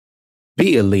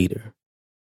Be a leader.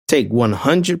 Take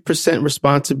 100%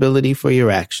 responsibility for your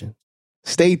actions.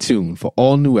 Stay tuned for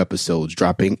all new episodes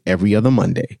dropping every other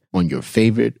Monday on your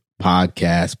favorite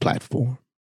podcast platform.